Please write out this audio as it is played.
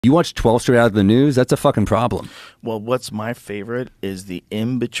You watch 12 straight out of the news? That's a fucking problem. Well, what's my favorite is the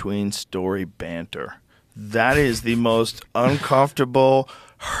in-between story banter. That is the most uncomfortable,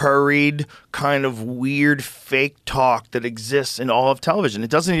 hurried, kind of weird fake talk that exists in all of television. It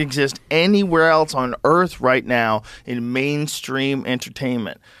doesn't exist anywhere else on earth right now in mainstream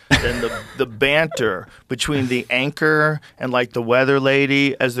entertainment than the banter between the anchor and like the weather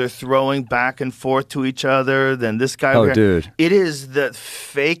lady as they're throwing back and forth to each other. Then this guy. Oh, dude. It is the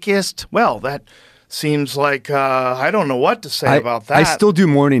fakest. Well, that seems like I don't know what to say about that. I still do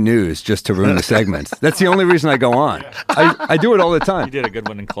morning news just to ruin the segments. That's the only reason I go on. I do it all the time. You did a good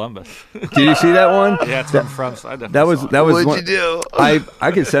one in Columbus. Did you see that one? Yeah, it's from. So that was What'd one, you do?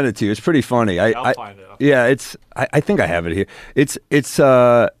 I can send it to you. It's pretty funny. I'll find it. Yeah, it's. I think I have it here. It's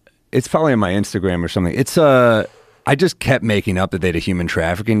probably on my Instagram or something. I just kept making up that they had a human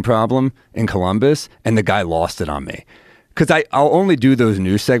trafficking problem in Columbus, and the guy lost it on me. Because I'll only do those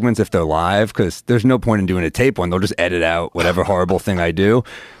news segments if they're live, because there's no point in doing a tape one. They'll just edit out whatever horrible thing I do.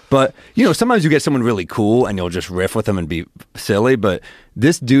 But, you know, sometimes you get someone really cool and you'll just riff with them and be silly. But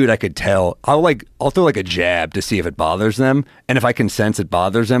this dude, I could tell, I'll throw like a jab to see if it bothers them. And if I can sense it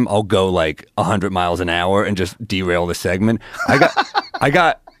bothers them, I'll go like 100 miles an hour and just derail the segment.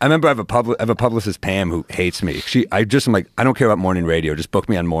 I remember I have a publicist, Pam, who hates me. I'm like, I don't care about morning radio. Just book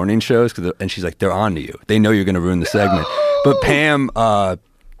me on morning shows. And she's like, they're on to you. They know you're going to ruin the segment. But Pam,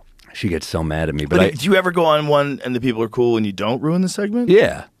 she gets so mad at me. But do you ever go on one and the people are cool and you don't ruin the segment?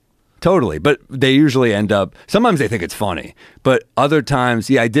 Yeah, totally. But they usually end up, sometimes they think it's funny. But other times,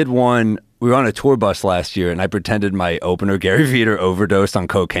 yeah, I did one. We were on a tour bus last year, and I pretended my opener, Gary Veter, overdosed on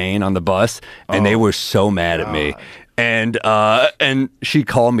cocaine on the bus. And they were so mad at me. And she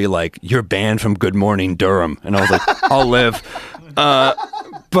called me like, "You're banned from Good Morning Durham," and I was like, "I'll live."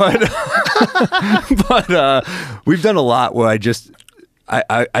 But we've done a lot where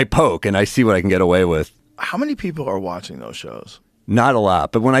I poke and I see what I can get away with. How many people are watching those shows? Not a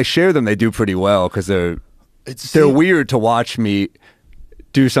lot, but when I share them, they do pretty well because they're weird to watch me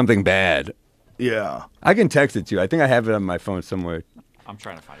do something bad. Yeah, I can text it to you. I think I have it on my phone somewhere. I'm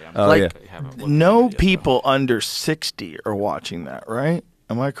trying to find it. No people under 60 are watching that, right?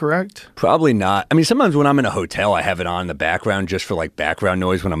 Am I correct? Probably not. I mean, sometimes when I'm in a hotel, I have it on in the background just for like background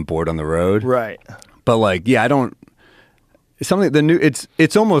noise when I'm bored on the road. Right. But like, yeah, I don't. It's something the new.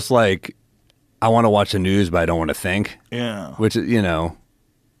 It's almost like I want to watch the news, but I don't want to think. Yeah. Which, you know,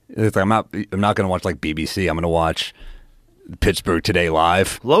 it's like I'm not going to watch like BBC. I'm going to watch Pittsburgh Today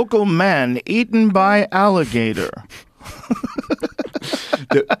Live. Local man eaten by alligator.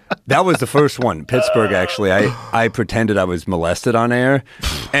 That was the first one, Pittsburgh. Actually, I pretended I was molested on air,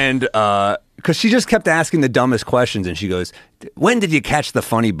 and because she just kept asking the dumbest questions, and she goes, "When did you catch the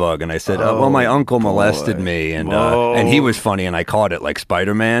funny bug?" And I said, "Well, my uncle molested me, and he was funny, and I caught it like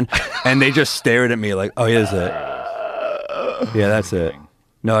Spider-Man." And they just stared at me like, "Oh, is it? Yeah, that's it.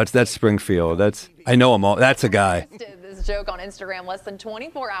 No, that's Springfield. I know him all. That's a guy." Joke on Instagram less than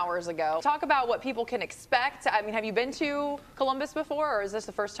 24 hours ago. Talk about what people can expect. I mean, have you been to Columbus before, or is this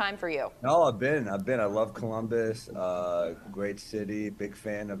the first time for you? No, I've been. I love Columbus. Great city. Big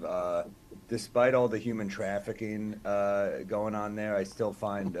fan of. Despite all the human trafficking going on there, I still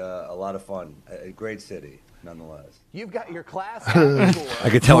find a lot of fun. A great city, nonetheless. You've got your class. I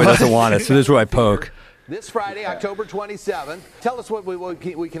could tell he doesn't want it, so this is where I poke. This Friday, October 27th. Tell us what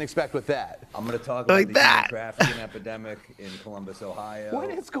we can expect with that. I'm going to talk about the human trafficking epidemic in Columbus, Ohio. What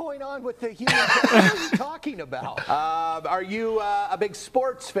is going on with the human trafficking? What are you talking about? Are you a big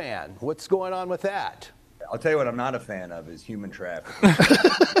sports fan? What's going on with that? I'll tell you what I'm not a fan of is human trafficking.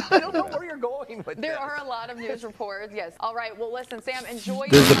 I don't know where you're going with this. There are a lot of news reports, yes. All right, well, listen, Sam, enjoy.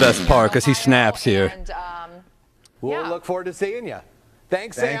 This is the best part because he snaps here. And, we'll look forward to seeing you.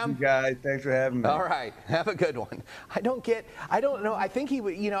 Thanks, Sam. Thank you, guys. Thanks for having me. All right. Have a good one. I don't know. I think he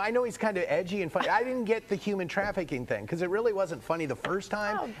would, I know he's kind of edgy and funny. I didn't get the human trafficking thing because it really wasn't funny the first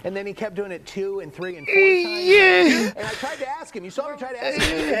time. Oh. And then he kept doing it 2 and 3 and 4 times. Yeah. And I tried to ask him. You saw me try to ask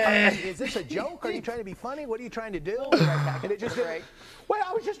him, is this a joke? Are you trying to be funny? What are you trying to do? And it just didn't. Well,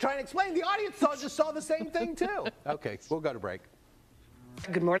 I was just trying to explain. The audience just saw the same thing, too. Okay. We'll go to break.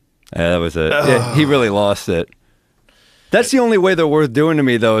 Good morning. Yeah, that was it. Yeah, he really lost it. That's the only way they're worth doing to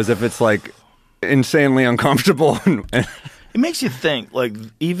me, though, is if it's, like, insanely uncomfortable. It makes you think, like,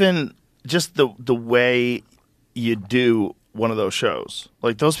 even just the way you do one of those shows.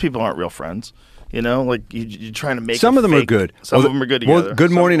 Like, those people aren't real friends. You know? Like, you're trying to make Some of them are good. Some of them are good together. Well,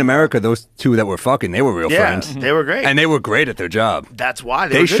 Good Morning America, those two that were fucking, they were real friends. They were great. And they were great at their job. That's why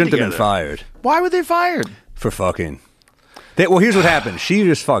they shouldn't have been fired. Why were they fired? For fucking. Well, here's what happened. She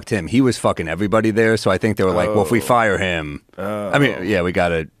just fucked him. He was fucking everybody there. So I think they were like, well, if we fire him, I mean, yeah, we got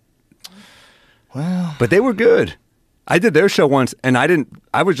to. Well, but they were good. I did their show once, and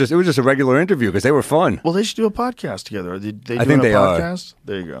it was just a regular interview because they were fun. well, they should do a podcast together. Are they I think they a are. podcast?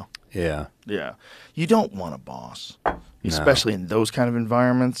 There you go. Yeah. Yeah. You don't want a boss, especially in those kind of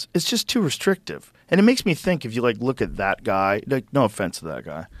environments. It's just too restrictive. And it makes me think, if you like look at that guy, like, no offense to that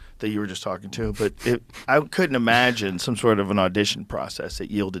guy that you were just talking to, but I couldn't imagine some sort of an audition process that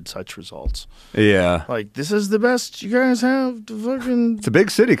yielded such results. Yeah. Like, this is the best you guys have to fucking It's a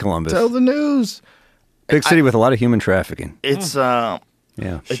big city, Columbus. tell the news. Big city with a lot of human trafficking. It's Yeah.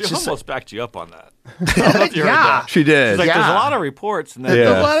 It's She just almost backed you up on that. I don't know if you heard that. She did. She's like, there's Yeah. a lot of reports. And then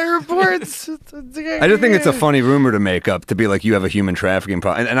Yeah. a lot of reports. I just think it's a funny rumor to make up to be like you have a human trafficking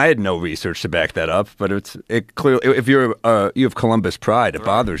problem, and I had no research to back that up. But it clearly, if you have Columbus pride, it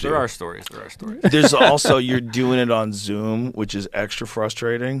bothers There you. are stories. There are stories. There's also, you're doing it on Zoom, which is extra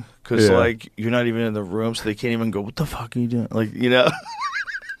frustrating because Yeah. like you're not even in the room, so they can't even go, "What the fuck are you doing?" Like, you know,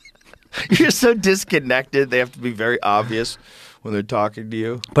 you're so disconnected. They have to be very obvious when they're talking to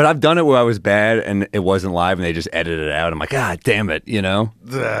you. But I've done it where I was bad and it wasn't live, and they just edited it out. I'm like, God damn it, you know,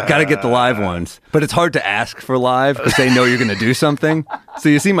 got to get the live ones. But it's hard to ask for live because they know you're going to do something. So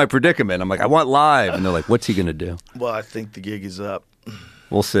you see my predicament. I'm like, I want live, and they're like, what's he going to do? Well, I think the gig is up.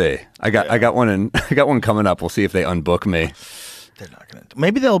 We'll see. I got one coming up. We'll see if they unbook me. They're not gonna.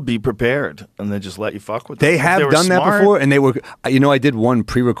 Maybe they'll be prepared and then just let you fuck with them. They If have were done that smart- before, and they were. You know, I did one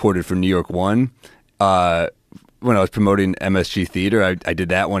pre-recorded for New York One. When I was promoting MSG Theater, I did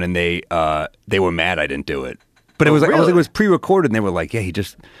that one, and they were mad I didn't do it. But it was like, I was like, really? it was pre-recorded, and they were like, yeah,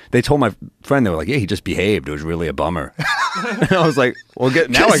 they told my friend, they were like, yeah, he just behaved. It was really a bummer. And I was like, well,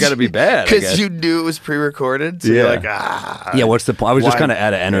 now I got to be bad. I because guess. you knew it was pre-recorded. So Yeah. you're like, Yeah, what's the point? I was just Why- kind of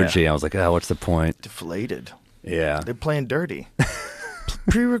out of energy. yeah. I was like, what's the point? deflated. Yeah, They're playing dirty.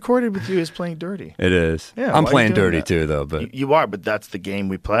 Pre-recorded with you is playing dirty. it is. Yeah, I'm why are you playing doing dirty that? too, though. But You are, but that's the game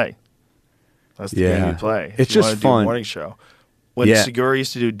we play. That's the game Yeah. we play. It's If you just wanna do a fun. morning show. When Yeah. Segura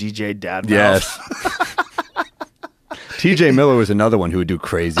used to do DJ Dad Mouth. yes. TJ Miller was another one who would do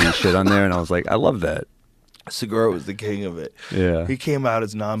crazy shit on there, and I was like, I love that. Segura was the king of it. Yeah. He came out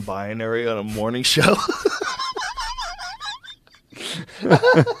as non-binary on a morning show.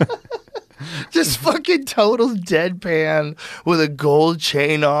 Just fucking total deadpan with a gold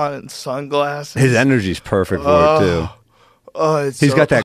chain on and sunglasses. His energy's perfect for it too. Oh, it's He's so- got that